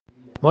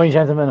Morning,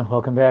 gentlemen.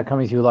 Welcome back.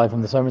 Coming to you live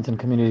from the Somerton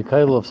Community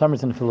Kollel of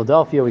Somerton,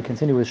 Philadelphia. We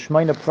continue with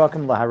Shemone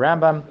Perakim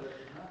Rambam.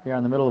 We are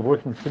in the middle of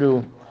working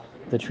through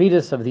the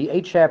treatise of the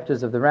 8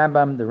 chapters of the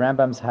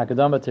Rambam's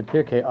Haggadah to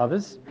Pirkei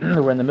Avos.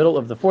 We're in the middle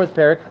of the 4th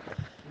parak.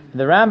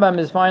 The Rambam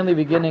is finally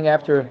beginning,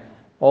 after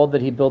all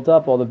that he built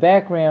up, all the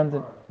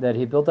background that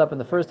he built up in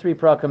the first 3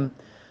 Perakim,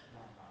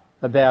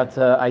 about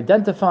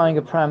identifying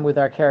a problem with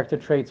our character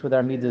traits, with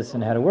our Middos,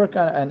 and how to work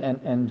on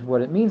it, and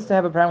what it means to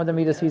have a problem with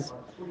the Middos. He's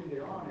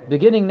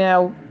beginning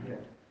now,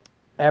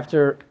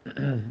 after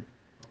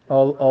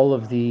all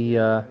of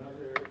the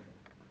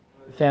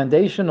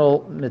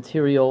foundational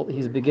material,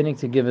 he's beginning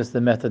to give us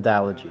the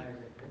methodology.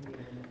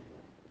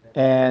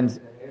 And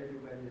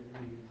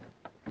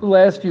the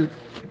last few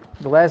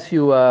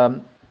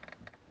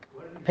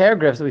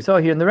paragraphs that we saw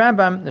here in the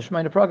Rambam, the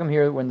Shemone Perakim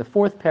here, we're in the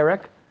 4th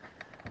parak,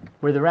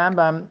 where the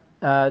Rambam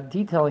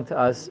detailing to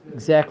us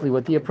exactly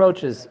what the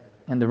approach is.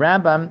 And the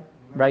Rambam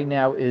right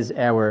now is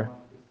our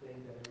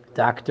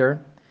doctor,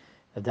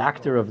 a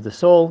doctor of the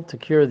soul, to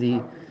cure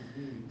the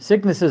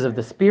sicknesses of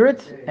the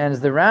spirit. And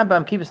as the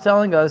Rambam keeps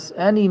telling us,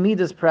 any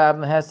Middos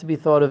problem has to be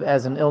thought of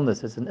as an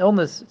illness. It's an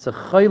illness, it's a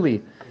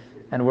chayli.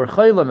 And we're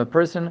chaylim, a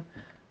person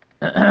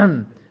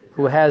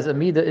who has a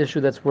Midah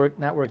issue that's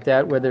not worked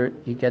out, whether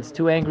he gets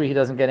too angry, he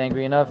doesn't get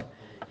angry enough.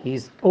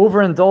 He's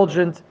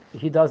overindulgent,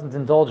 he doesn't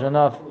indulge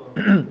enough.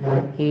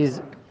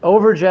 He's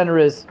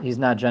over-generous, he's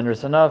not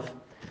generous enough.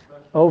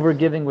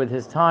 Over-giving with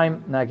his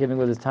time, not giving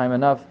with his time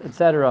enough,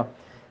 etc.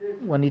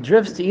 When he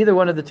drifts to either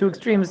one of the 2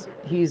 extremes,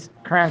 he's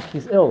crank,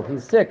 he's ill,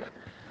 he's sick.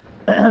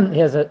 He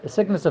has a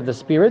sickness of the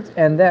spirit,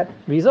 and that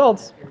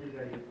results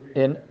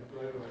in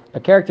a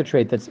character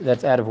trait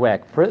that's out of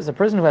whack. A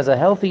person who has a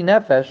healthy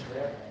nefesh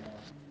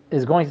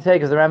is going to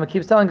take, as the Rambam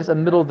keeps telling us, a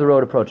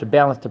middle-of-the-road approach, a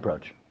balanced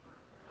approach.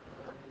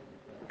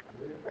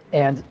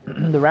 And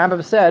the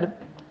Rambam said,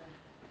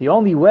 the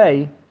only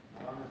way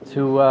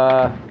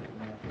to...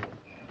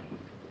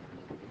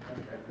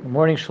 Good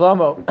morning,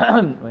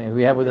 Shlomo.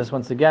 We have with us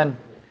once again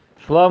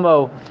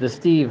Shlomo, the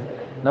Steve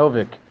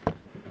Novik.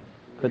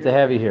 Good to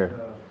have you here.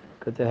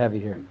 Good to have you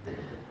here.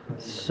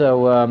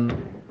 So,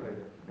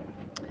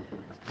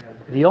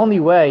 the only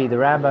way, the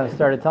Rambam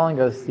started telling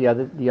us the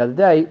other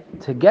day,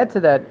 to get to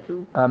that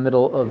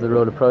middle of the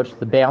road approach,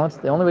 the balance,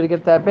 the only way to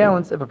get that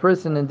balance, if a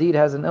person indeed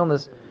has an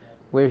illness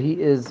where he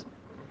is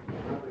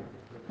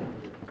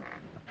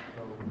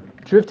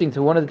drifting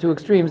to one of the 2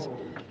 extremes,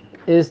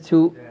 is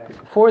to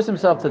force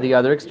himself to the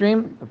other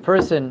extreme. A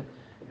person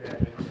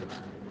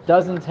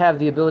doesn't have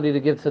the ability to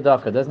give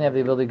tzedakah, doesn't have the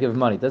ability to give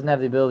money, doesn't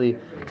have the ability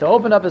to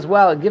open up his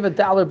wallet, give a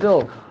 $1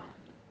 bill.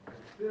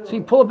 So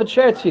you pull up a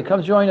chair,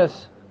 come join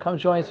us. Come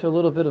join us for a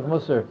little bit of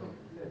Musar.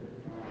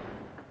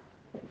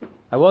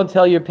 I won't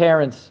tell your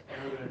parents.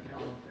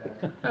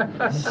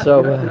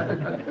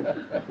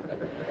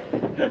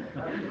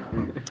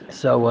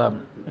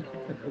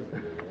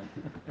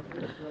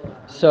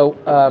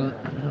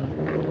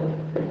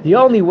 The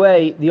only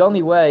way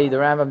the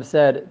Rambam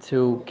said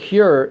to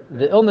cure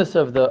the illness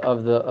of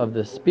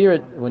the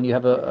spirit, when you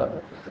have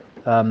a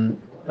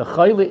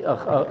chayla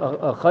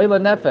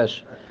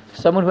nefesh,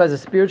 someone who has a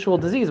spiritual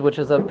disease, which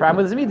is a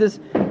problem with his Middos,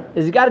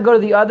 is you got to go to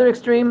the other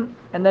extreme,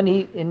 and then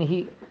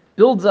he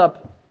builds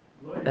up,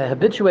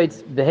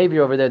 habituates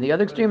behavior over there, the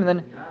other extreme,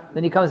 and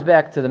then he comes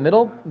back to the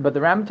middle. But the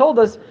Rambam told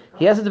us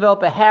he has to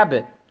develop a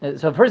habit.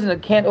 So a person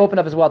that can't open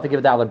up his wallet to give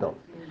a $1 bill,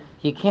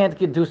 he can't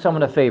do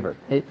someone a favor.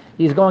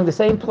 He's going the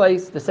same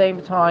place, the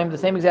same time, the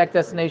same exact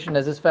destination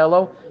as this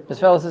fellow. This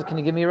fellow says, "Can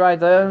you give me a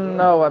ride?"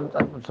 No, I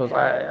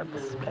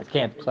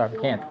can't. Sorry, I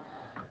can't.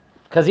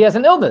 Because he has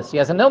an illness.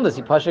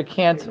 He Pasha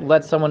can't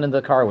let someone in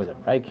the car with him.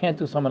 Right? He can't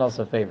do someone else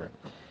a favor.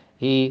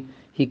 He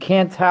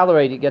can't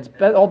tolerate. He gets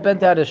all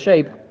bent out of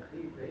shape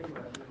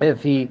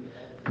if he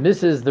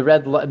misses the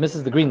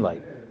green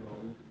light.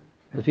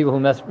 The people who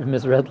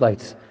miss red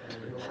lights.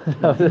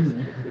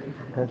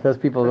 Those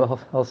people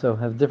also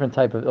have different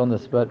type of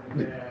illness, but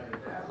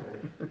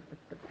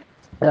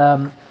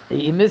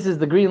he misses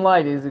the green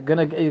light. He's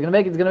gonna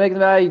make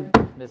it. I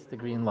missed the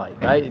green light.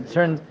 Right?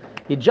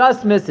 He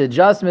just missed the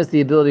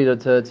ability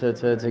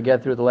to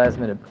get through at the last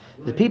minute.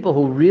 The people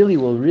who really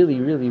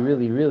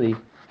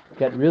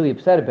get really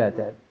upset about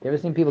that. You ever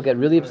seen people get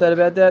really upset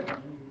about that?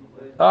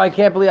 Oh, I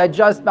can't believe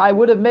I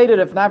would have made it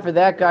if not for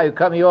that guy who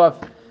cut me off.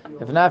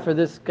 If not for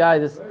this guy,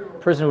 this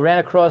person who ran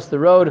across the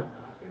road,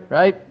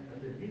 right?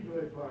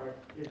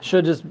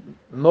 Should just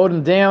mowed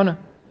him down.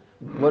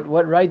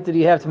 What right did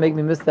he have to make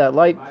me miss that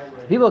light?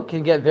 People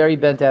can get very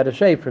bent out of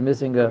shape for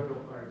missing a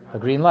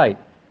green light.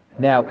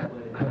 Now,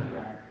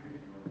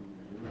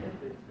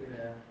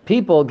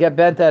 people get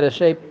bent out of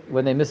shape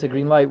when they miss a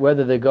green light,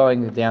 whether they're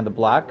going down the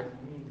block,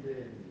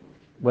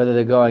 whether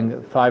they're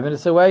going 5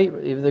 minutes away,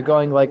 even they're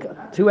going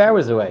like 2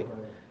 hours away.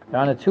 They're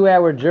on a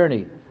 2-hour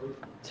journey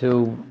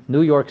to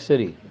New York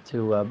City,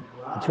 to a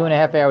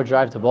 2.5-hour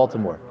drive to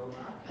Baltimore,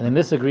 and they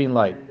miss a green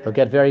light. They'll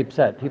get very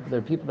upset. There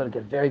are people that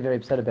get very, very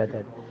upset about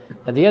that.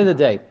 At the end of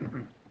the day,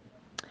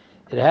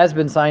 it has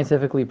been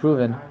scientifically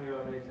proven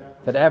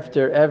that if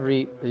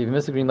you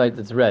miss a green light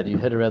that's red, you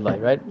hit a red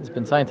light, right? It's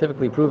been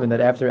scientifically proven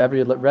that after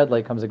every red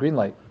light comes a green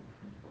light.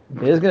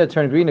 It is going to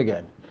turn green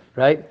again,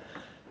 right?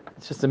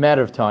 It's just a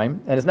matter of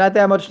time, and it's not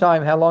that much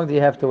time. How long do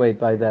you have to wait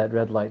by that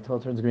red light till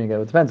it turns green again?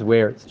 Well, it depends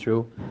where, it's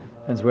true.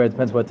 It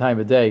depends what time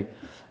of day.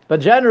 But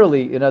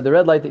generally, the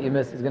red light that you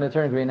miss is going to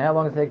turn green. How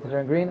long does it take to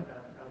turn green?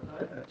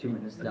 2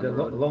 minutes down the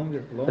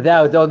longest.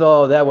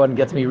 That one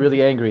gets me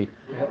really angry.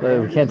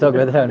 We can't talk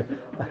about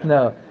that.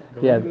 No.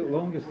 Yeah. The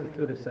longest is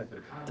 30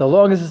 seconds. The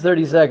longest is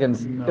 30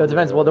 seconds. It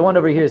depends. Well, the one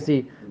over here,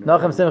 see,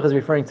 Nachum Simcha is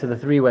referring to the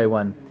three-way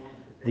one.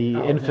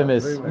 The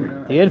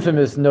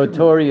infamous,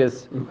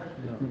 notorious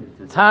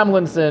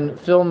Tomlinson,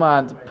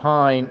 Philmont,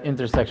 Pine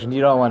intersection. You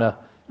don't want to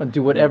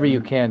do whatever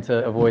you can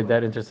to avoid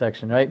that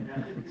intersection, right?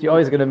 So you're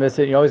always going to miss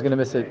it. You're always going to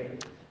miss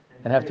it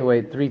and have to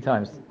wait 3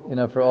 times,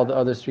 for all the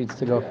other streets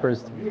to go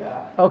first.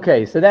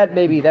 Okay, so that's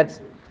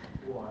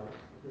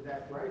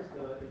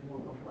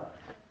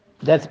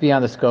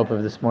beyond the scope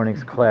of this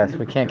morning's class.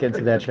 We can't get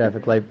into that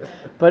traffic light.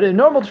 But in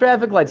normal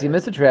traffic lights, you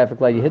miss a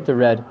traffic light, you hit the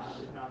red,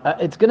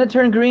 it's going to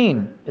turn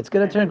green. It's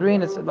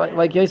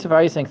like Yosef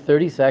Ari saying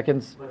 30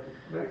 seconds.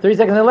 30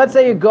 seconds. And let's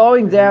say you're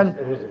going down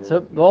to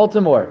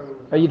Baltimore.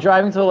 Are you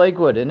driving to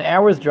Lakewood? An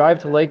hour's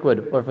drive to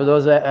Lakewood. Or for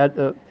those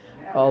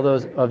all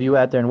those of you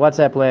out there in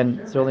WhatsApp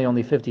land, it's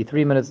only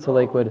 53 minutes to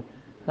Lakewood.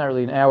 Not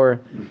really an hour.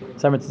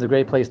 Somerset's a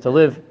great place to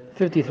live.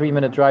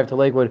 53-minute drive to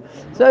Lakewood.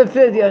 So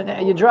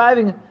you're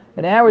driving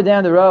an hour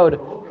down the road.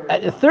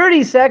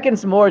 30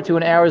 seconds more to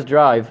an hour's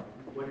drive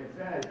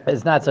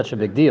is not such a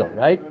big deal,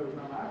 right?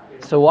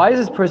 So why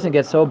does this person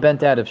get so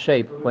bent out of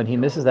shape when he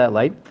misses that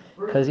light?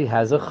 Because he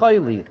has a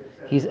chayli.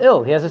 He's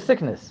ill. He has a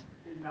sickness.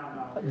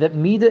 That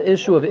midah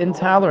issue of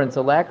intolerance,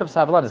 a lack of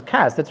savalan, is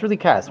kas. That's really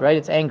kas, right?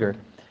 It's anger.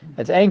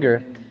 It's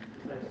anger.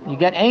 You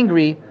get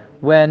angry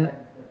when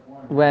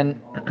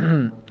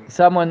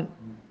someone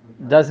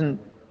doesn't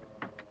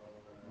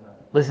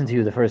listen to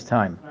you the first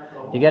time.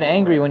 You get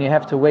angry when you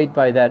have to wait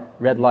by that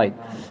red light.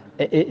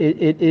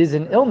 It is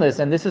an illness,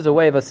 and this is a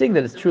way of us seeing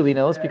that it's truly an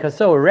illness because it's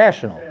so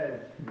irrational.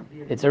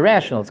 It's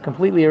irrational. It's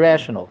completely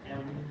irrational.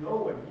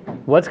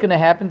 What's going to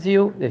happen to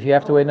you if you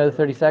have to wait another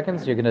 30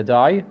 seconds? You're going to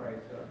die.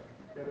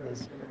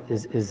 You're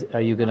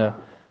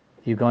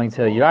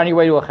on your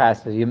way to a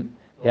chasna. You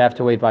have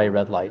to wait by a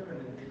red light.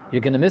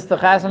 You're going to miss the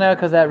chasna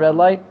because that red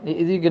light.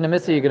 Either you're going to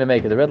miss it, or you're going to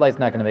make it. The red light's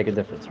not going to make a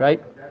difference,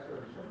 right?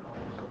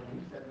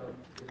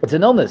 It's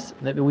an illness.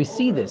 We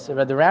see this. The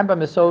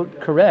Rambam is so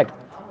correct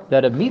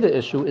that a midah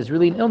issue is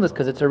really an illness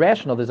because it's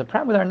irrational. There's a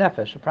problem with our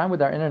nefesh, a problem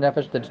with our inner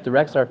nefesh that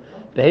directs our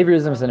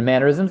behaviorisms and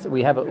mannerisms.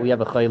 We have a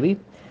chayli.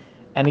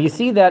 And you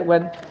see that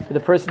when the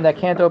person that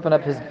can't open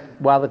up his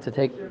wallet to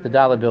take the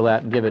dollar bill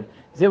out and give it.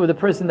 You see it with the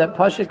person that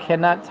Pasha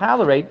cannot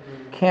tolerate,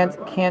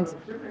 can't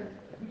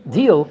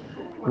deal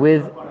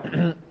with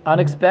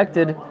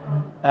unexpected,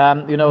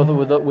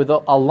 with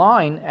a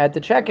line at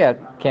the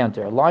checkout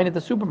counter, a line at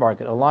the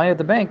supermarket, a line at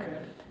the bank.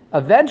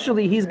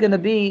 Eventually, it's going to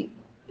be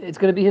his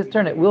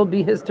turn. It will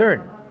be his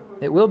turn.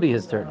 It will be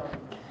his turn.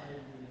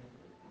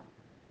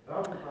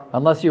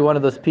 Unless you're one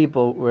of those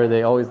people where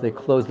they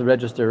close the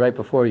register right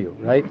before you,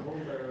 right?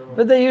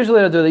 But they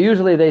usually don't do that.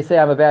 Usually they say,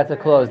 I'm about to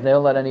close, and they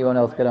don't let anyone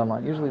else get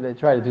online. Usually they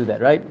try to do that,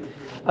 right?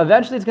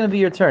 Eventually it's going to be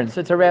your turn.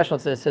 So it's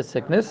irrational. It's a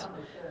sickness.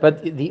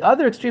 But the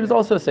other extreme is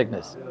also a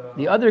sickness.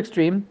 The other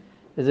extreme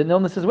is an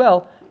illness as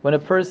well. When a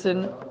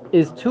person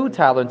is too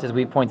tolerant, as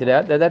we pointed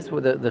out, that's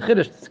what the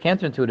Chiddush is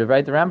counterintuitive,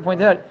 right? The Ram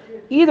pointed out,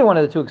 either one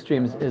of the two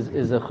extremes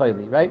is a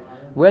chayli, right?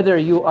 Whether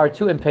you are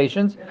too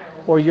impatient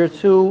or you're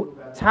too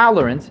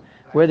tolerant,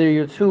 whether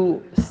you're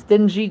too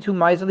stingy, too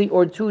miserly,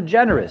 or too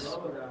generous.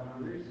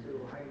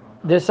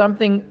 There's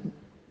something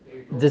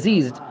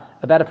diseased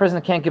about a person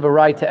that can't give a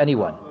ride to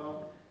anyone.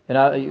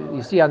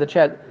 You see on the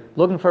chat,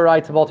 looking for a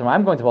ride to Baltimore.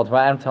 I'm going to Baltimore.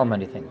 I don't tell them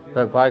anything.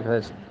 Why?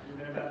 Because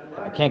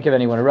I can't give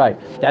anyone a ride.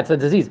 That's a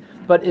disease.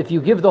 But if you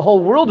give the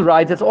whole world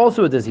rides, it's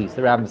also a disease,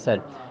 the Rambam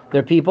said. There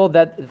are people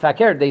that,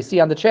 they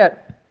see on the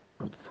chat,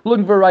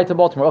 looking for a ride to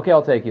Baltimore. Okay,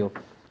 I'll take you.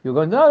 You're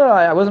going, no,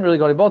 I wasn't really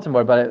going to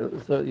Baltimore,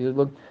 but so you're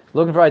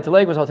looking for a ride to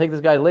Lagos. I'll take this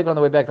guy to Lagos on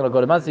the way back, then I'll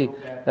go to Muncie,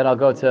 then I'll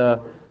go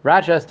to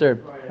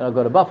Rochester, then I'll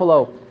go to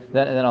Buffalo,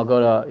 then I'll go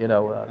to,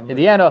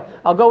 Indiana.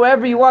 I'll go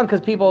wherever you want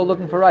because people are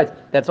looking for rides.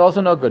 That's also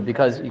no good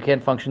because you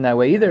can't function that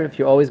way either. If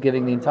you're always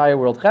giving the entire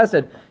world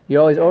chesed, you're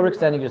always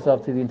overextending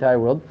yourself to the entire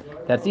world.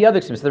 That's the other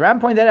extreme. So the Ram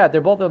pointed that out. They're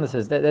both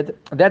illnesses.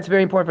 That's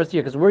very important for us to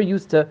hear because we're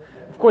used to,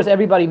 of course,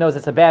 everybody knows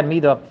it's a bad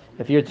midah.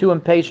 If you're too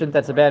impatient,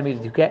 that's a bad midah.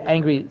 If you get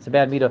angry, it's a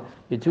bad midah.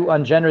 You're too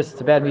ungenerous,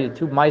 it's a bad midah.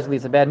 Too miserly,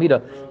 it's a bad midah.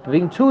 But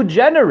being too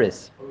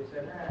generous,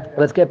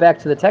 let's get back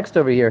to the text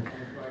over here.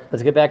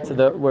 Let's get back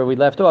to where we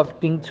left off.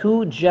 Being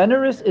too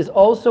generous is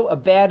also a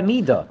bad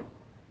midah.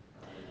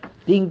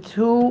 Being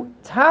too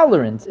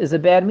tolerant is a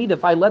bad midah.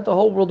 If I let the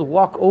whole world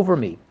walk over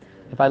me,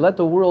 if I let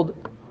the world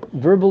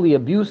verbally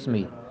abuse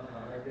me,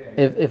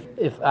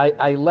 if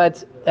I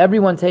let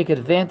everyone take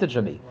advantage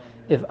of me,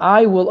 if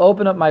I will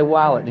open up my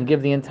wallet and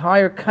give the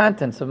entire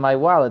contents of my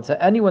wallet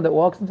to anyone that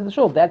walks into the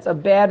shul, that's a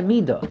bad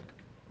midah.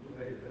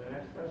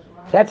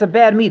 That's a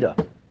bad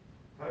midah.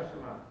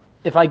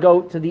 if I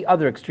go to the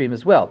other extreme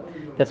as well.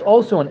 That's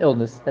also an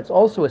illness, that's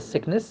also a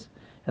sickness,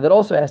 and that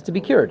also has to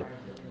be cured.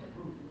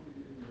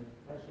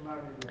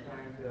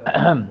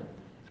 And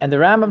the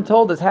Rambam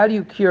told us, how do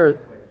you cure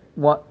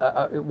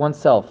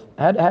oneself?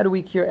 How do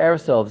we cure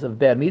ourselves of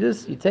bad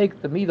middos? You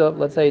take the middah,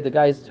 let's say the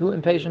guy is too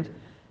impatient,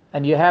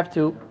 and you have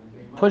to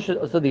push it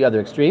to the other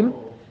extreme.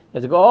 You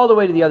have to go all the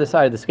way to the other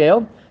side of the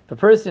scale. If a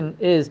person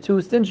is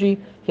too stingy,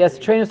 he has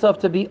to train himself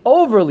to be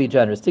overly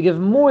generous, to give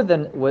more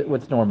than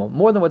what's normal,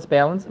 more than what's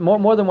balanced,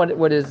 more than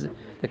what is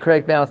the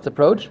correct balanced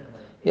approach.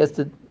 He has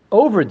to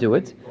overdo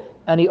it,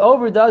 and he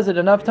overdoes it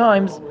enough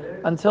times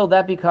until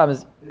that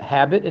becomes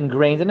habit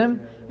ingrained in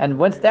him. And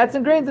once that's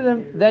ingrained in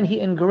him, then he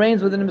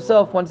ingrains within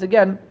himself once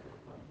again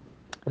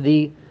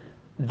he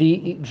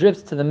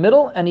drifts to the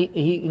middle, and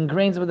he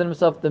ingrains within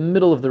himself the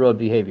middle of the road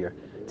behavior,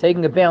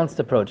 taking a balanced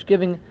approach,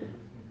 giving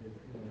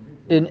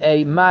in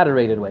a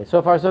moderated way.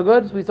 So far, so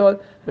good. So we saw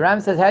the Ram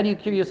says, how do you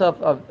cure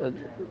yourself of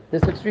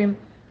this extreme?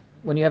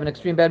 When you have an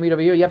extreme bad midah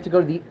over here, you have to go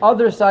to the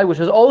other side, which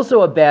is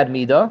also a bad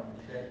midah,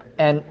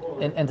 and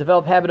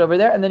develop habit over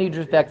there, and then you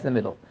drift back to the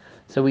middle.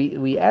 So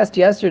we asked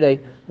yesterday,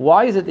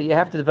 why is it that you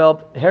have to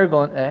develop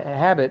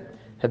habit,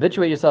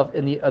 habituate yourself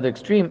in the other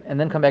extreme, and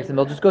then come back to the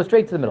middle? Just go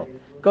straight to the middle.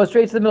 Go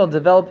straight to the middle.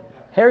 Develop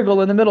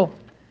hergul in the middle.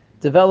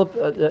 Develop,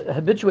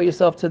 habituate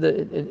yourself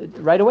to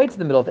right away to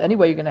the middle. If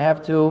anyway, you're going to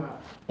have to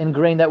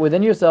ingrain that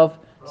within yourself.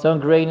 So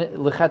ingrain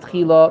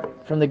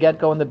lechatchila from the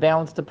get-go in the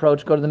balanced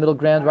approach. Go to the middle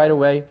ground right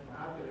away.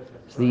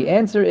 So the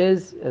answer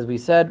is, as we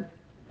said,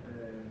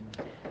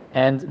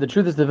 and the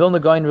truth is, the Vilna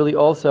Gaon really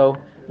also,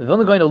 the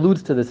Vilna Gaon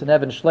alludes to this in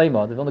Even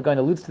Shleima. The Vilna Gaon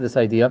alludes to this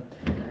idea.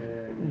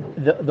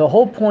 The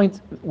whole point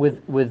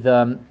with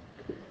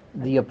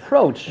the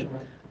approach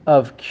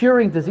of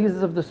curing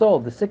diseases of the soul,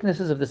 the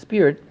sicknesses of the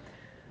spirit,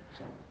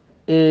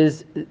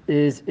 is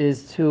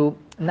to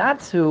not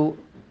to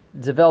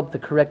develop the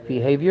correct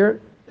behavior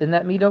in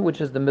that midah,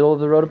 which is the middle of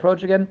the road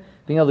approach again,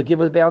 being able to give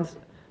with balance,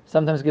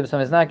 sometimes give,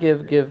 sometimes not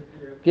give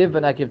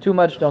but not give too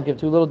much, don't give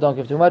too little, don't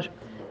give too much.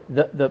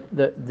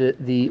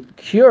 The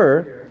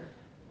cure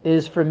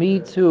is for me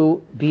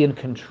to be in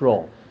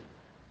control.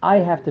 I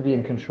have to be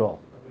in control.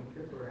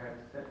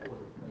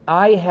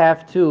 I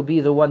have to be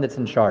the one that's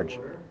in charge.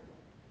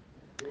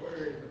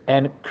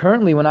 And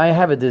currently, when I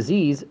have a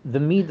disease, the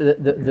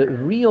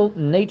real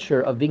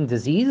nature of being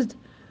diseased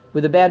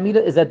with a bad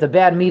midah is that the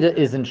bad midah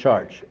is in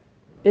charge.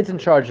 It's in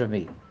charge of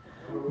me.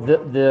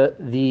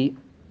 The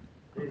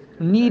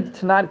need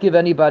to not give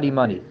anybody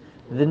money,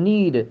 the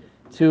need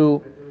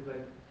to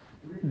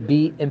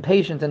be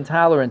impatient and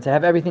tolerant, to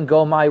have everything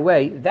go my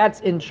way, that's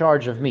in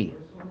charge of me.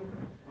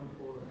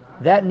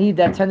 That need,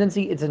 that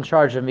tendency, it's in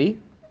charge of me.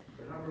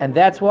 And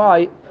that's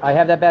why I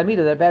have that bad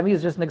midah. That bad midah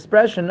is just an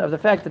expression of the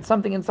fact that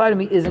something inside of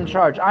me is in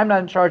charge. I'm not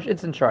in charge,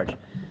 it's in charge.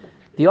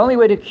 The only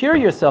way to cure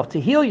yourself, to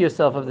heal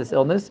yourself of this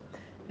illness,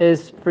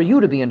 is for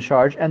you to be in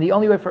charge. And the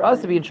only way for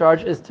us to be in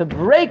charge is to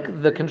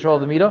break the control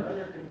of the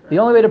midah. The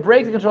only way to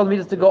break the control of the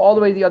midah is to go all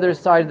the way to the other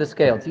side of the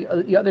scale,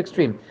 to the other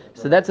extreme.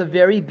 So that's a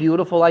very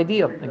beautiful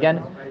idea.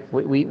 Again,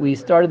 we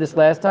started this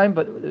last time,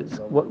 but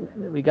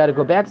we got to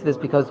go back to this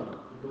because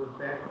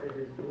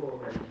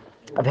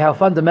of how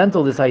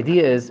fundamental this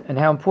idea is and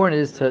how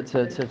important it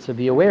is to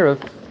be aware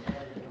of.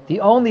 The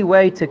only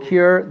way to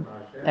cure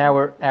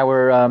our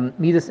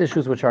middos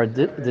issues, which are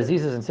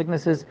diseases and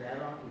sicknesses,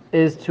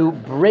 is to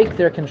break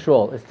their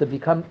control, is to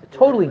become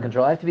totally in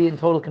control. I have to be in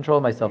total control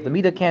of myself. The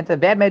midah can't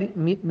have bad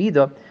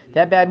midah,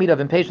 that bad midah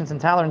of impatience,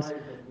 intolerance,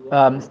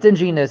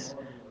 stinginess,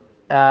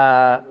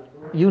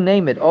 you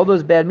name it, all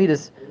those bad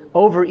middos,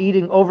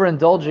 overeating,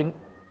 overindulging.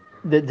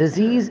 The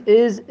disease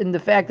is in the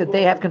fact that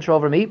they have control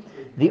over me.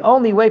 The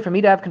only way for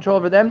me to have control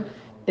over them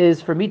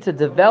is for me to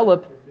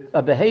develop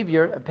a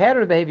behavior, a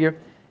pattern of behavior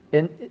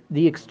in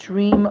the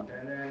extreme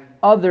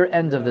other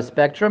end of the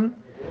spectrum,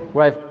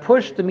 where I've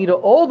pushed the midah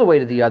all the way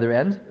to the other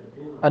end,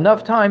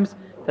 enough times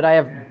that I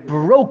have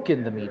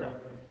broken the midah.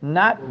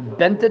 Not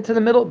bent it to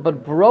the middle,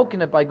 but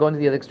broken it by going to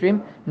the other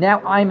extreme. Now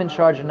I'm in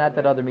charge and not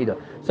that other midah.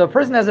 So a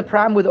person has a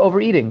problem with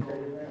overeating.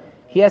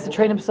 He has to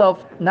train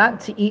himself not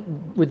to eat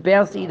with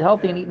balance, to eat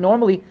healthy and eat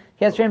normally.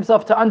 He has to train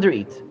himself to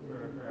undereat.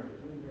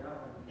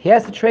 He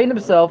has to train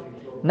himself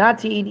not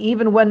to eat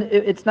even when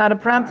it's not a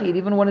problem to eat,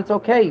 even when it's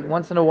okay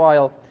once in a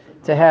while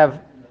to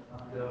have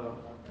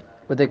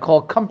what they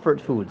call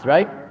comfort foods,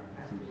 right?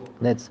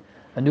 That's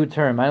a new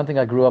term. I don't think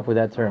I grew up with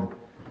that term.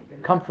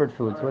 Comfort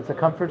foods. What's a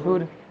comfort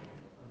food?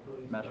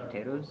 Mashed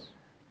potatoes?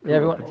 Yeah,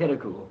 everyone. Potato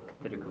kugel.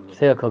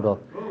 Potato kugel.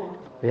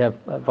 We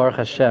have Baruch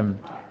Hashem.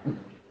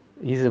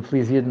 He's a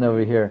please Yidden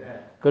over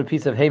here. Good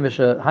piece of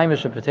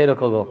heimische potato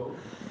kugel.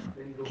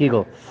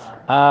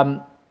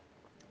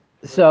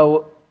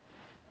 So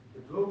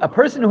a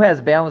person who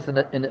has balance in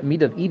a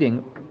midah of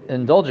eating,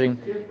 indulging,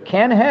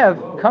 can have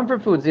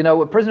comfort foods. You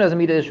know, a person who has a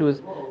midah issue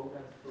is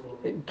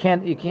you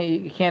can't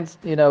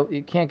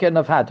get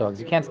enough hot dogs.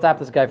 You can't stop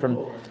this guy from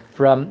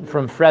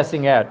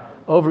fressing out,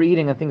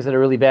 overeating and things that are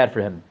really bad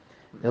for him.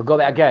 He'll go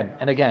back again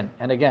and again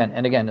and again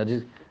and again. He'll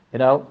just,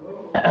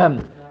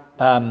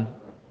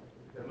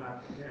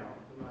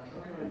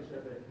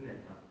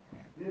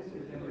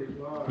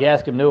 You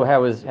ask him, no,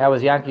 how was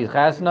Yanki's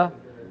chasna?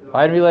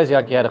 I didn't realize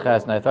Yankee had a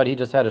chasna. I thought he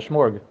just had a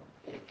shmorg,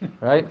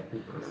 right?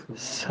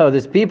 So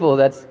there's people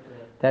that's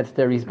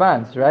their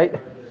response, right?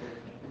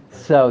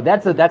 So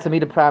that's a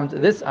meter problem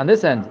on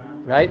this end,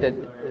 right?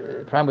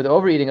 That problem with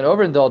overeating and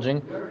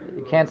overindulging,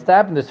 you can't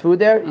stop him. There's food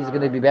there. He's going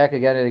to be back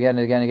again and again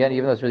and again and again,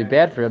 even though it's really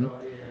bad for him.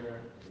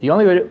 The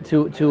only way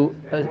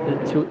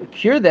to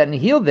cure that and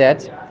heal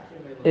that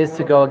is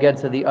to go again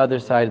to the other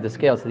side of the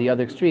scale, to the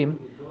other extreme,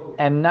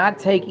 and not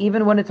take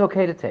even when it's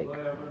okay to take.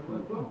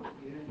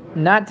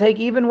 Not take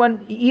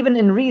even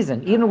in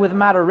reason, even with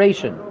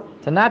moderation.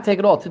 To not take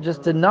it all, to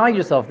just deny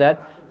yourself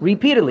that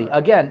repeatedly,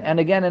 again and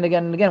again and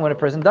again and again. When a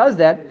person does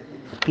that,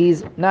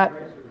 he's not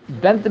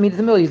bent the meter to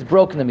the middle, he's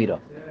broken the meter.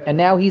 And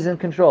now he's in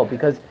control,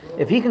 because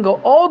if he can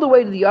go all the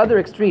way to the other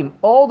extreme,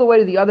 all the way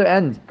to the other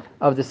end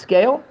of the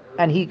scale,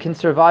 and he can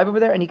survive over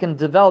there, and he can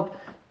develop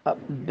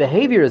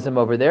behaviorism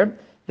over there,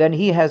 then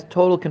he has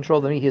total control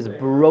of the meter. He has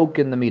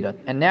broken the meter.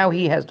 And now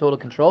he has total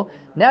control.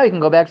 Now he can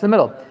go back to the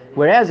middle.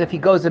 Whereas if he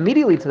goes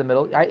immediately to the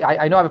middle,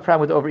 I know I have a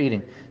problem with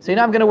overeating. So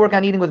I'm going to work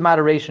on eating with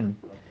moderation.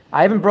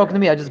 I haven't broken the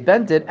meter, I just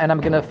bent it, and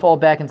I'm going to fall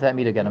back into that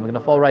meter again. I'm going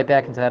to fall right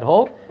back into that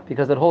hole,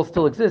 because that hole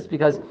still exists,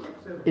 because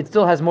it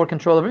still has more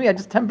control over me. I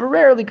just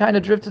temporarily kind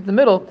of drifted to the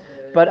middle,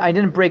 but I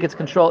didn't break its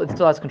control. It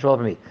still has control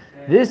over me.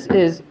 This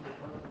is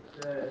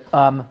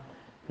the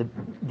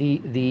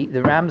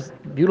Ram's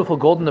beautiful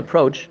golden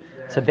approach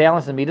to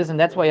balance the meters, and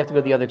that's why you have to go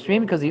to the other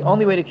extreme, because the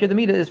only way to cure the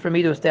meter is for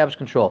me to establish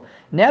control.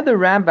 Now the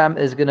Rambam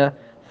is going to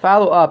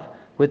follow up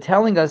with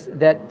telling us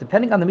that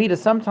depending on the meter,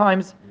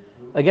 sometimes,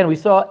 again, we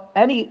saw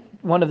any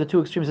one of the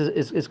two extremes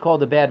is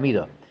called a bad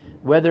meter.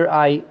 Whether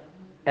I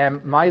am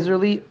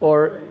miserly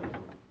or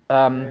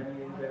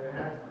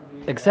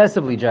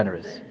excessively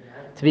generous.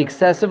 To be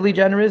excessively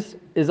generous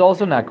is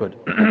also not good.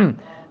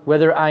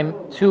 Whether I'm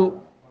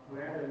too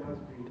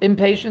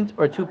impatient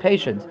or too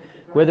patient.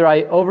 Whether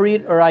I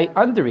overeat or I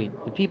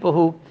undereat. The people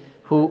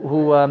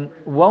who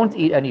won't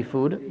eat any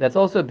food, that's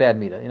also a bad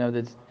meter.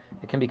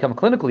 It can become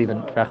clinical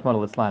even, Rahman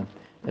al-Islam,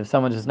 if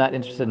someone is not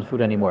interested in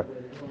food anymore.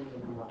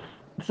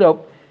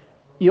 So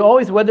you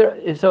always,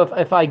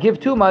 if I give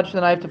too much,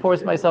 then I have to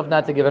force myself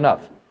not to give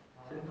enough.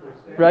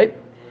 Right?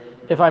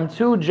 If I'm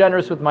too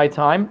generous with my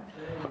time,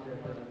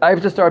 I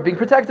have to start being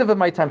protective of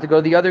my time, to go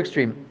to the other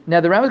extreme.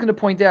 Now the Rambam is going to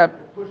point out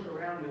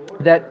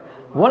that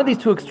one of these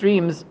two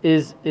extremes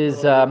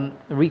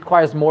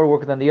requires more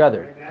work than the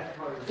other.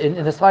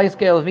 In the sliding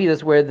scale of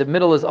Middos, where the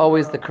middle is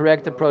always the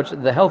correct approach,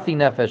 the healthy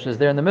nefesh is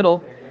there in the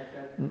middle,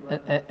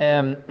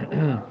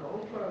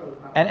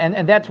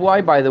 and that's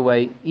why, by the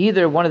way,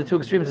 either one of the two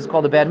extremes is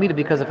called a bad meter,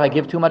 because if I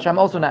give too much, I'm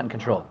also not in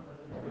control.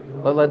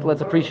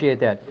 Let's appreciate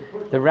that.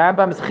 The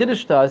Rambam's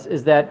chiddush to us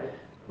is that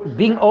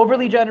being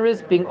overly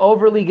generous, being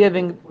overly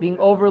giving, being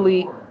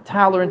overly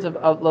tolerant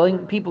of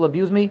letting people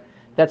abuse me,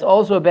 that's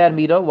also a bad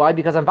midah. Why?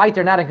 Because I'm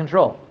weiter, not in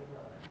control.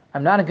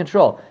 I'm not in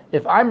control.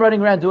 If I'm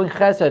running around doing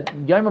chesed,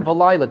 yom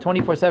v'layla,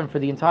 24/7 for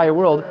the entire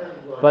world,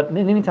 but in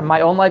the meantime,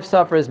 my own life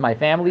suffers, my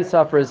family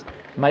suffers,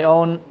 my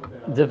own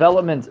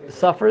development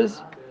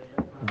suffers,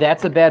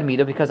 that's a bad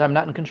midah, because I'm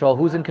not in control.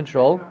 Who's in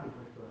control?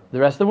 The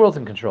rest of the world's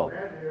in control.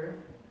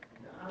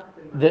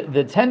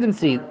 The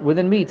tendency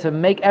within me to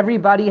make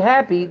everybody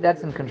happy,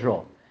 that's in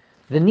control.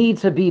 The need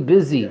to be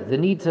busy,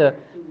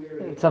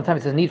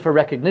 sometimes there's a need for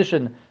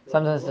recognition,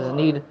 sometimes there's a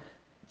need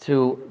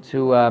to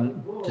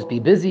just be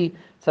busy,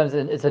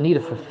 sometimes it's a need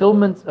of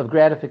fulfillment, of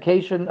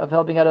gratification, of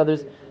helping out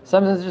others,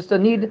 sometimes it's just a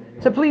need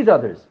to please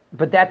others.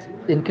 But that's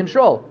in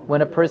control.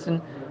 When a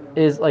person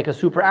is like a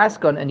super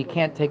askon and he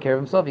can't take care of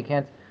himself, he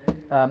can't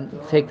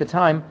take the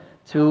time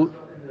to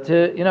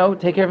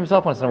take care of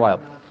himself once in a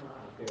while.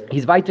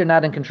 He's weiter,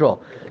 not in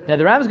control. Now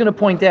the Ram is going to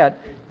point out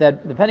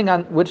that depending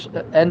on which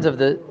ends of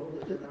the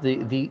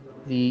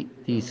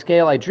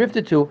scale I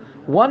drifted to,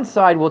 one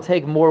side will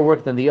take more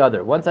work than the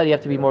other. One side you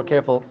have to be more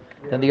careful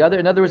than the other.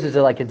 In other words, there's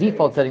like a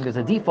default setting. There's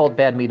a default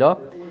bad midah,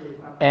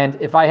 and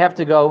if I have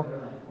to go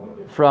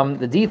from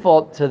the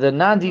default to the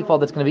non-default,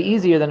 that's going to be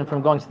easier than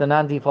from going to the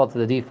non-default to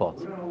the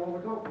default.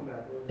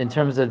 In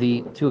terms of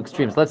the two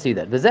extremes, let's see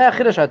that.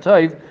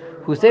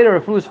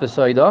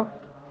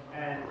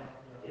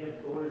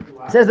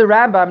 Says the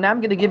Rambam. Now I'm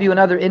going to give you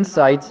another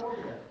insight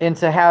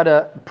into how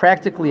to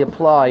practically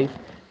apply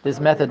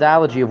this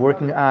methodology of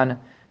working on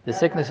the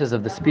sicknesses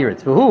of the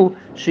spirits. A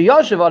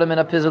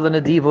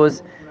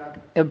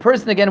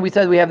person, again, we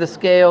said we have the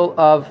scale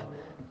of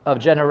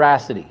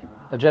generosity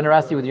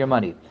with your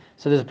money.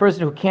 So there's a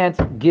person who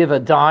can't give a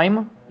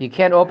dime. He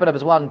can't open up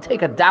his wallet and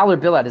take a dollar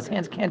bill out. His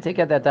hands can't take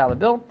out that dollar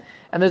bill.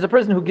 And there's a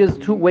person who gives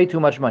way too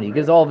much money. He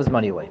gives all of his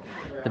money away.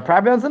 The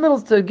problem in the middle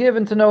is to give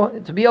and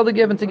to be able to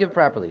give and to give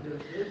properly.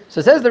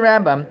 So says the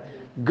Rambam,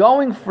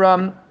 going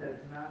from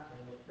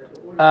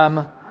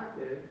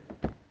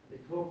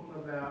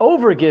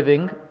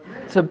overgiving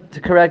to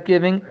correct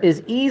giving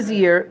is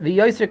easier. The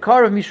Yosir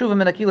Karav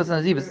Mishuvim and Akilas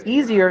and Aziv. It's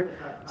easier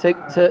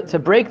to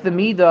break the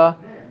midah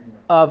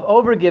of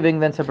overgiving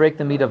than to break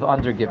the midah of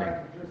undergiving.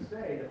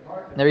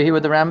 Now you hear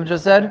what the Rambam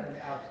just said?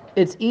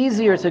 It's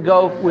easier to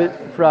go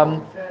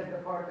from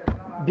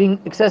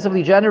being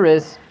excessively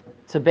generous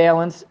to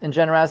balance in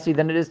generosity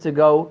than it is to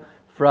go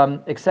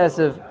from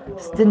excessive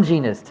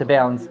stinginess to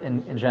balance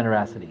in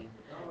generosity.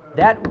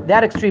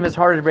 That extreme is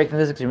harder to break than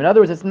this extreme. In other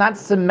words, it's not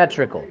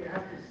symmetrical.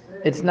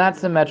 It's not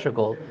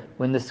symmetrical.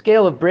 When the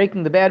scale of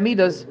breaking the bad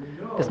midas,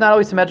 it's not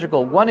always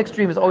symmetrical. One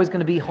extreme is always going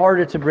to be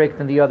harder to break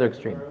than the other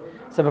extreme.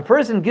 So if a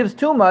person gives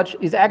too much,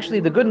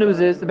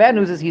 the bad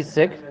news is he's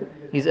sick,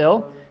 he's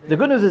ill. The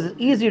good news is it's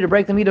easier to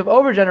break the midah of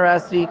over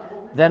generosity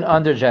than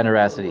under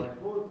generosity.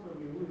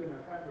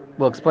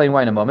 We'll explain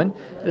why in a moment.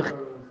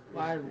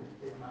 Why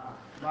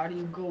do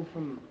you go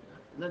from,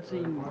 let's say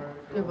you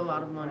give a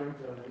lot of money.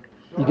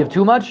 You give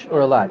too much or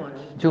a lot?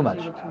 Too much.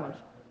 Let's say you give too much.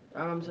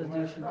 Rambam says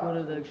you should go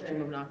to the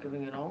extreme of not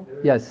giving at all.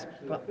 Yes.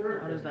 But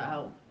how does that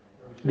help?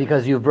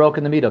 Because you've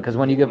broken the midah. Because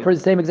when you give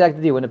same exact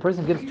idea, when a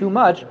person gives too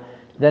much,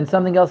 then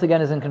something else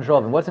again is in control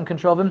of him. What's in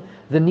control of him?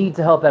 The need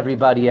to help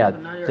everybody out.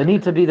 The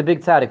need to be the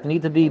big tzaddik. The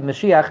need to be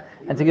Mashiach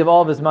and to give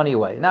all of his money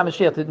away. Not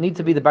Mashiach. The need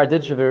to be the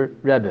Barditchever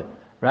Rebbe,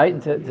 right?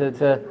 And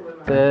to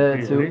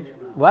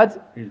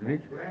what? He's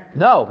rich.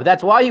 No, but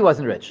that's why he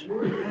wasn't rich.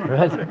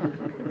 Right?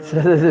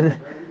 So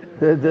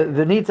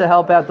the need to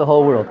help out the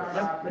whole world.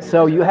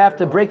 So you have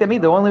to break that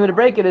midah. The only way to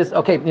break it is,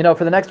 okay,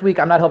 for the next week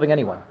I'm not helping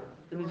anyone.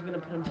 Then he's going to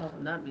put himself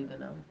in that midah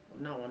now,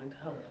 not wanting to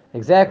help.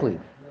 Exactly.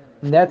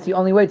 And that's the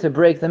only way to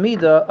break the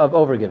midah of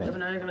overgiving. But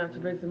now you're going to have to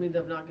break the midah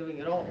of not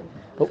giving at all.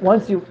 But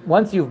once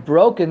you've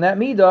broken that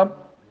midah,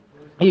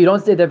 you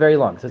don't stay there very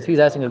long. So he's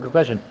asking a good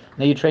question.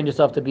 Now you trained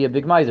yourself to be a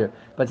big miser.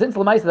 But since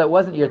l'maisa that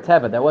wasn't your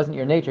teva, that wasn't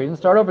your nature, you didn't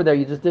start over there.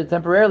 You just did it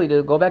temporarily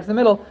to go back to the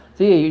middle.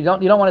 See, you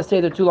don't want to stay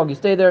there too long. You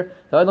stay there.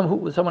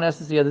 Someone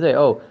asked us the other day.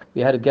 Oh,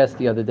 we had a guest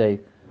the other day.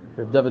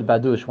 David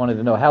Badush wanted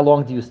to know, how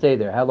long do you stay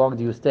there? How long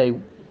do you stay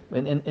in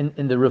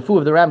the refu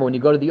of the Rambam? When you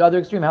go to the other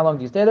extreme, how long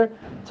do you stay there?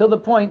 Till the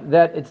point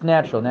that it's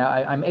natural. Now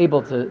I'm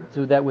able to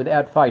do that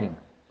without fighting.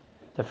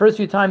 The first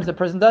few times the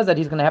person does that,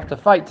 he's going to have to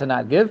fight to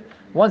not give.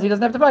 Once he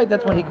doesn't have to fight,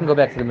 that's when he can go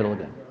back to the middle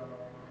again.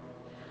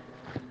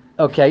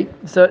 Okay,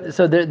 so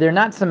they're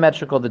not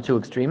symmetrical, the two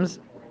extremes.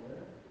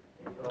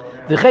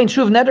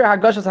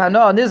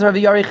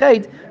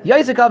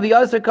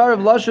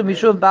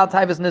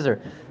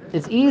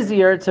 It's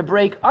easier to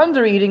break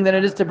under eating than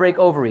it is to break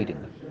overeating.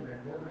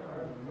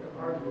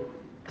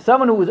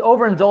 Someone who is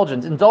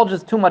overindulgent,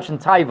 indulges too much in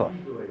taiva,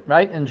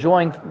 right?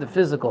 Enjoying the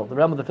physical, the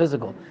realm of the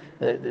physical.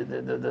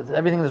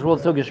 Everything in this world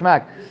is so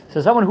geschmack.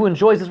 So someone who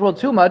enjoys this world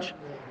too much,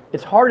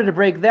 it's harder to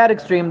break that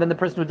extreme than the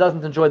person who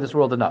doesn't enjoy this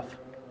world enough.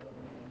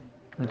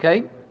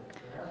 Okay?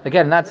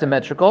 Again, not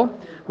symmetrical.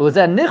 That's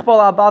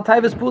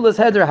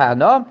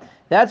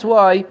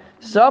why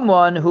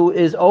someone who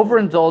is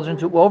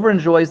overindulgent, who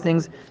overenjoys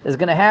things, is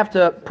going to have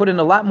to put in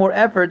a lot more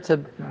effort to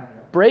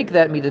break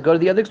that midah, to go to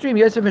the other extreme.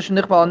 More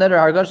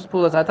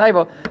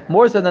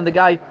so than the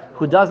guy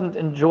who doesn't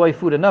enjoy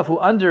food enough, who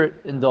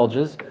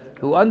underindulges,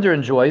 who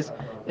underenjoys.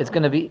 It's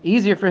going to be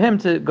easier for him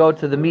to go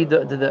to the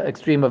midah, to the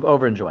extreme of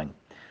overenjoying.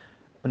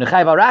 Ram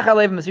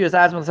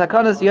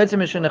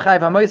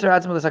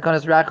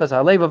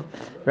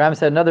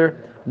said another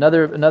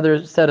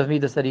set of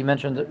midas that he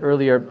mentioned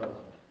earlier,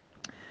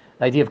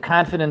 the idea of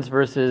confidence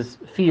versus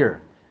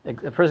fear.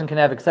 A person can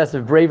have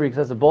excessive bravery,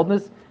 excessive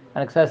boldness,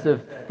 and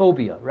excessive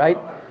phobia, right?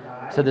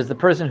 So there's the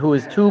person who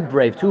is too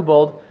brave, too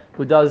bold,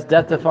 who does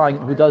death-defying,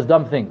 who does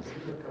dumb things,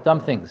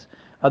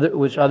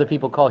 which other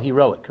people call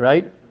heroic,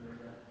 right?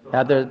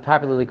 They're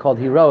popularly called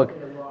heroic,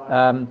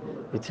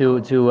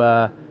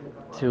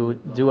 to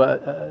do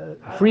a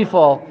free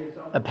fall,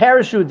 a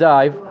parachute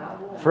dive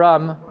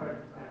from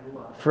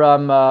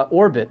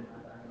orbit.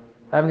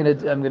 I'm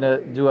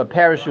gonna do a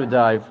parachute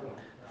dive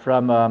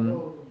from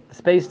the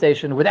space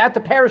station without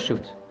the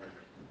parachute.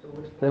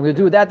 I'm gonna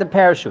do without the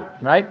parachute,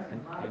 right?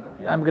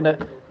 I'm gonna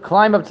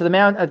climb up to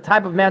the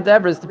top of Mount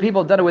Everest. The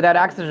people have done it without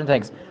oxygen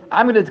tanks.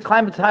 I'm gonna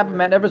climb to the top of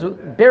Mount Everest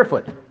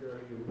barefoot,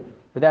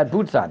 without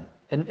boots on,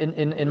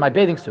 in my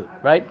bathing suit,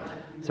 right?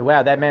 So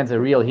wow, that man's a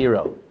real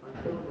hero.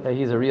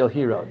 He's a real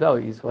hero. No,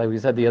 he's like we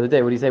said the other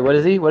day. What did he say?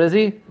 What is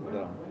he?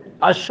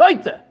 A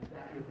shaita.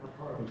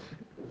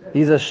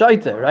 He's a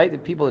shaita, right? The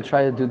people that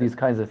try to do these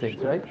kinds of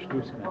things, right?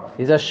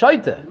 He's a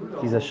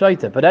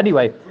shaita. But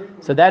anyway,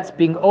 so that's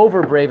being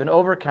over brave and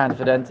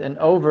overconfident and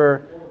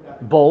over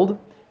bold.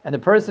 And the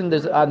person,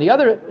 there's on the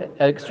other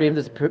extreme,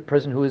 this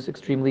person who is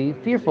extremely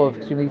fearful,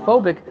 extremely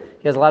phobic.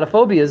 He has a lot of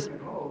phobias.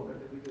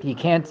 He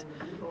can't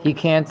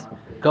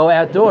go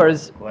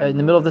outdoors in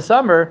the middle of the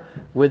summer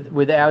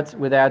without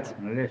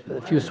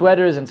a few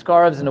sweaters and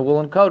scarves and a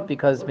woolen coat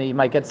because he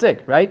might get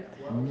sick, right?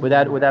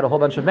 Without a whole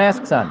bunch of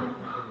masks on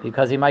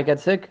because he might get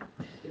sick.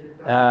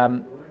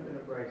 So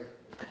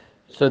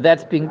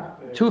that's being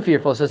too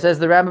fearful. So says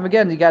the Rambam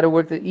again, you got to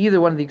work either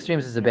one of the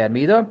extremes is a bad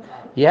midah.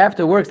 You have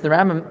to work. So the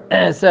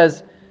Rambam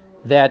says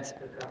that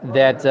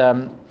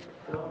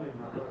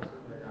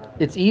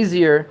it's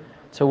easier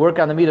to work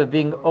on the midah of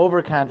being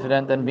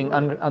overconfident than being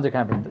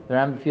underconfident. The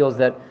Rambam feels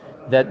that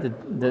the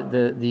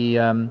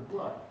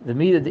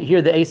midah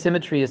here, the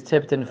asymmetry is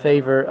tipped in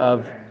favor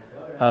of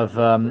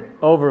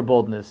over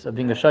boldness, of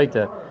being a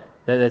shaita.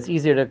 That it's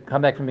easier to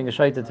come back from being a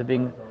shaita to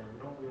being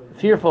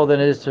fearful than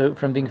it is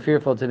from being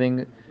fearful to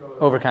being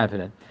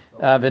overconfident.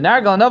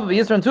 V'nargal anov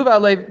v'yisron tuva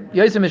leiv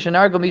yosem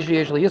mishenargal mishi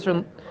yesh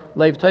yisron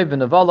leiv toiv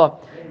v'nevala.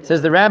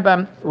 Says the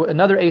Rambam,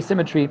 another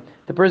asymmetry,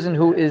 the person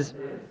who is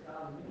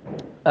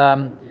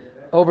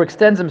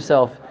overextends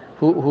himself,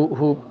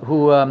 who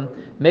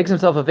makes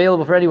himself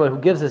available for anyone, who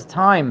gives his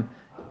time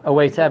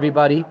away to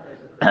everybody,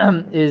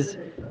 it's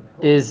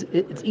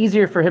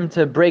easier for him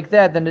to break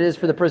that than it is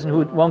for the person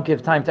who won't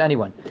give time to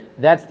anyone.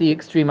 That's the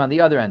extreme on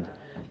the other end.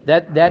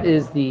 That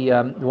is the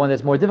one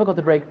that's more difficult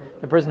to break.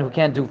 The person who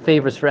can't do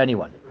favors for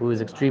anyone, who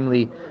is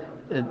extremely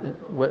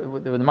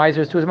when the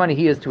miser is to his money,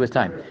 he is to his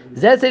time.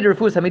 Says the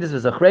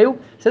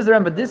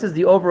Rambam, this is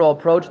the overall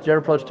approach, the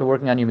general approach to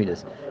working on your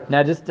midas.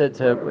 Now, just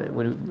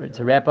to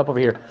wrap up over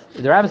here,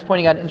 the Rambam is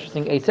pointing out an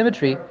interesting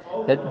asymmetry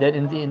that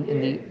in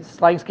the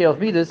sliding scale of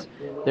midas,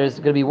 there's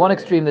going to be one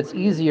extreme that's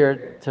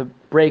easier to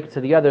break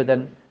to the other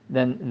than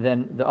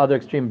the other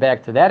extreme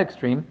back to that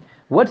extreme.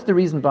 What's the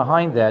reason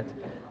behind that?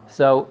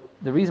 So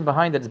the reason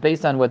behind that is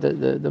based on what the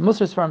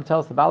Musar Sfarim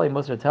tells, the Baalei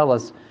Musar tell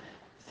us,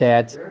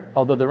 that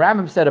although the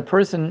Rambam said a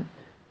person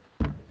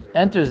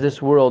enters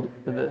this world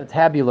with a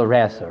tabula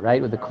rasa,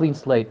 right, with a clean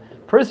slate,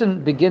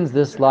 person begins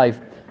this life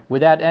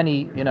without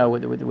any, in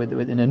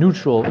a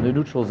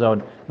neutral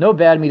zone, no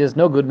bad midas,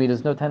 no good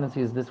midas, no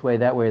tendencies this way,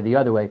 that way, or the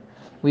other way.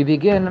 We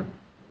begin,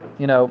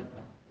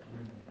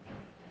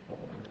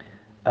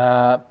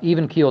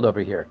 even keeled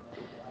over here.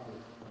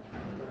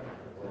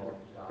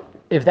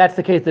 If that's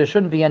the case, there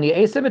shouldn't be any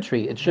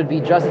asymmetry. It should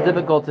be just as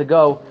difficult to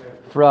go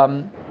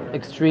from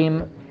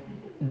extreme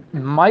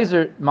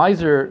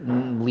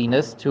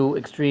miserliness to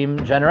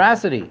extreme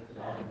generosity.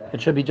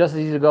 It should be just as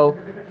easy to go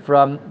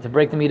to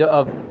break the midah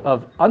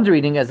of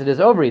undereating as it is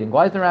overeating.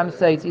 Why does the Rambam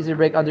say it's easier to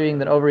break undereating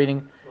than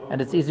overeating,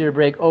 and it's easier to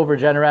break over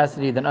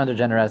generosity than under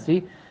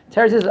generosity?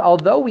 Terry says,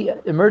 although we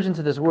emerge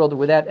into this world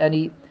without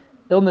any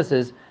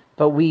illnesses,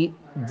 but we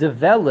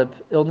develop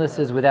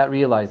illnesses without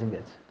realizing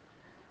it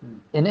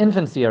in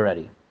infancy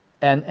already.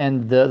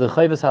 And the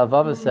Chovos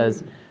HaLevavos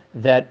says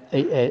that,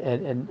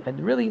 and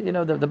really, the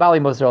Baalei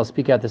Musar will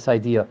speak out this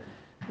idea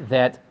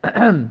that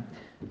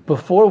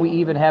before we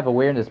even have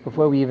awareness,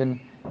 before we even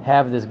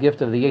have this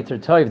gift of the Yetzer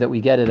Tov that we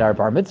get at our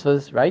bar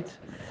mitzvahs, right?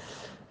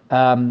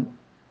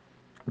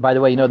 By the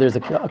way, there's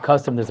a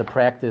custom, there's a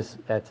practice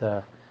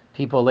that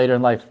people later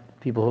in life,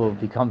 people who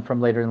become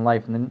from later in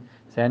life, and then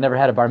say, I never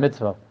had a bar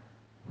mitzvah.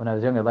 When I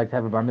was young, I'd like to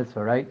have a bar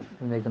mitzvah, right?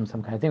 We make them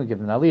some kind of thing, we give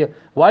them an aliyah.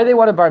 Why do they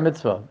want a bar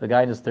mitzvah? The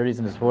guy in his 30s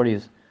and his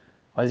 40s.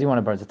 Why does he want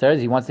a bar mitzvah?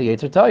 He wants the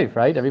Yetzer Tov,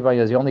 right? Everybody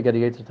knows you only get a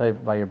Yetzer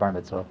Tov by your bar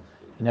mitzvah.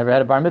 You never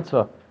had a bar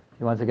mitzvah.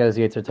 He wants to get his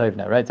Yetzer Tov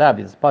now, right? It's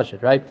obvious, it's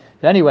pashut, right?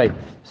 But anyway,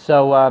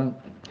 so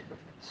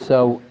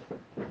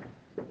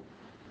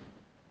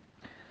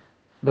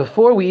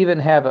before we even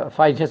have a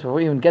fighting chance, before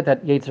we even get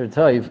that Yetzer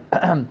Tov,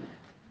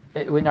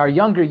 in our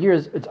younger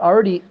years, it's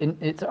already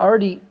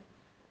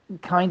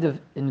kind of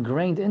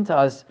ingrained into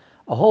us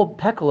a whole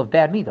peckle of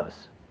bad middos.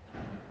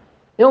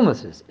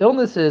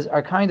 Illnesses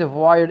are kind of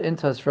wired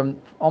into us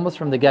almost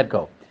from the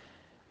get-go,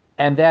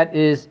 and that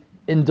is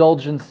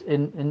indulgence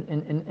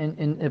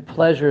in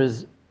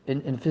pleasures,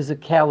 in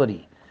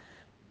physicality.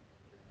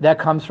 That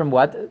comes from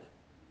what?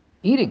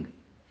 Eating.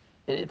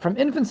 From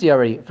infancy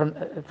already.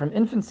 From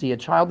infancy, a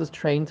child is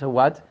trained to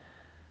what?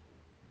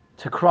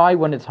 To cry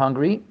when it's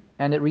hungry,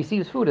 and it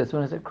receives food as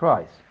soon as it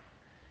cries.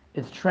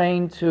 It's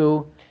trained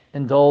to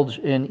indulge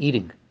in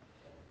eating.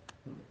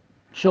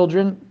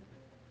 Children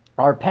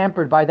are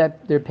pampered by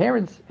their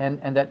parents,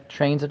 and that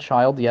trains a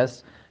child,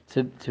 yes,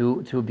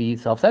 to be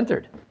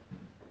self-centered.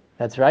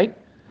 That's right.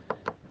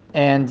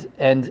 And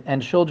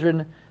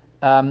children,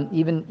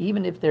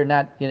 even if they're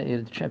not,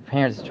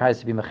 parents tries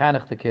to be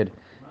mechanech the kid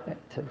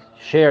to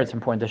share. It's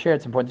important to share.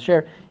 It's important to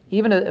share.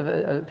 Even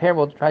a parent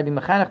will try to be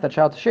mechanech that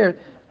child to share.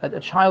 A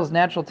child's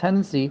natural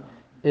tendency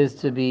is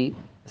to be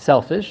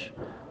selfish.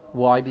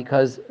 Why?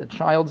 Because a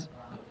child's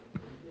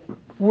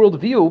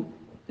worldview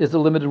is a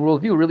limited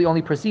worldview. Really,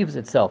 only perceives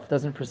itself.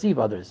 Doesn't perceive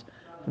others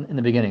in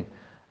the beginning.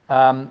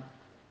 A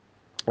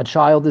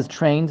child is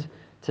trained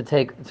to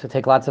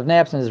take lots of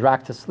naps and is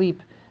rocked to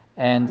sleep.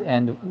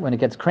 And when it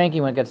gets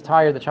cranky, when it gets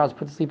tired, the child's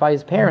put to sleep by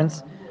his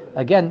parents.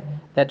 Again,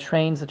 that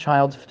trains the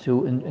child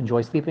to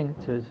enjoy sleeping,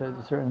 to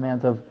a certain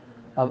amount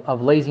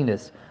of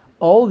laziness.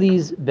 All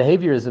these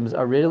behaviorisms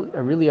are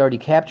really already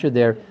captured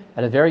there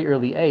at a very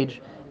early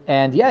age.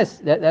 And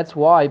yes, that's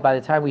why by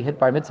the time we hit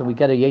bar mitzvah, we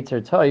get a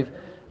Yetzer Tov,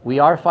 we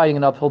are fighting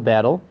an uphill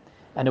battle,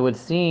 and it would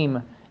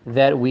seem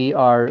that we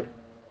are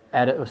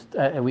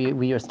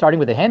we are starting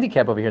with a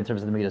handicap over here in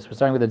terms of the midas. We're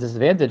starting with a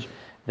disadvantage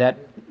that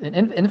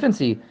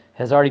infancy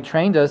has already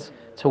trained us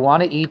to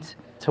want to eat,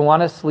 to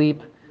want to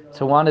sleep,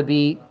 to want to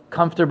be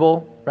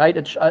comfortable. Right?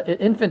 An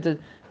infant,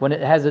 when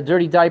it has a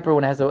dirty diaper,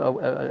 when it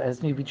has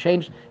to be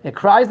changed, it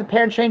cries. The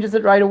parent changes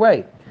it right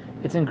away.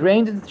 It's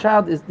ingrained in the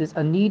child is this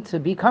a need to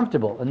be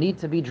comfortable, a need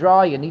to be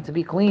dry, a need to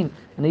be clean,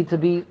 a need to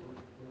be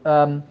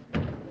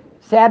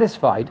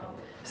satisfied.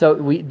 So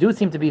we do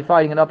seem to be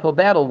fighting an uphill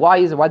battle. Why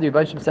is it? Why did the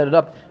Rebbeinu set it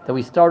up that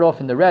we start off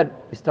in the red?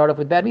 We start off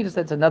with bad midas.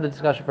 That's another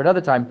discussion for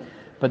another time.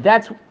 But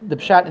that's the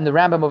pshat in the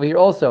Rambam over here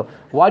also.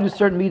 Why do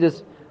certain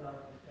midas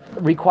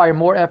require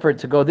more effort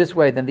to go this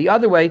way than the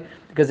other way?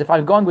 Because if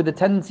I'm going with the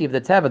tendency of the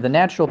teva, the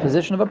natural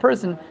position of a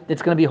person,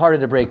 it's going to be harder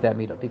to break that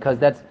midah,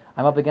 because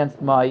I'm up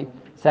against my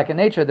second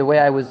nature, the way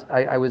I was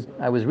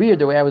reared,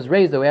 the way I was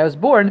raised, the way I was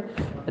born.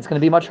 It's going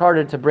to be much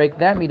harder to break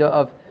that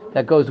midah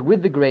that goes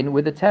with the grain,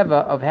 with the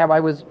teva of how I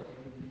was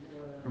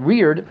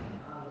reared,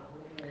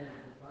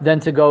 than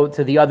to go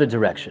to the other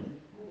direction.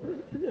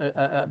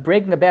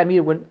 Breaking a bad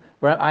midah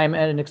where I'm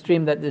at an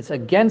extreme that it's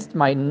against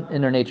my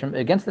inner nature,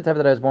 against the teva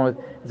that I was born with,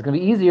 it's going to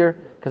be easier,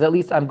 because at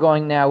least I'm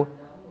going now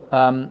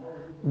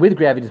with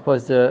gravity, as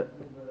opposed to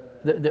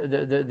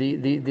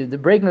the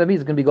breaking of the meat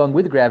is going to be going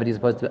with gravity as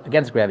opposed to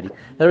against gravity.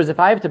 In other words, if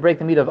I have to break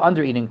the meat of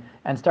under eating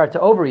and start to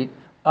overeat,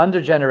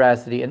 under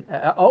generosity and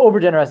over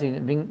generosity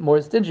and being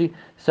more stingy,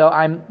 so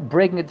I'm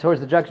breaking it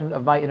towards the direction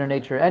of my inner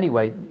nature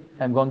anyway.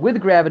 I'm going with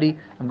gravity.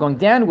 I'm going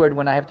downward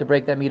when I have to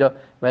break that midah,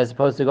 as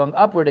opposed to going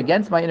upward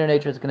against my inner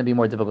nature. It's going to be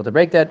more difficult to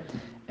break that,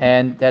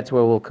 and that's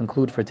where we'll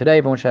conclude for today.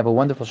 Everyone should have a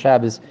wonderful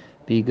Shabbos.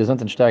 Be gesund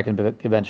and stark and eventually.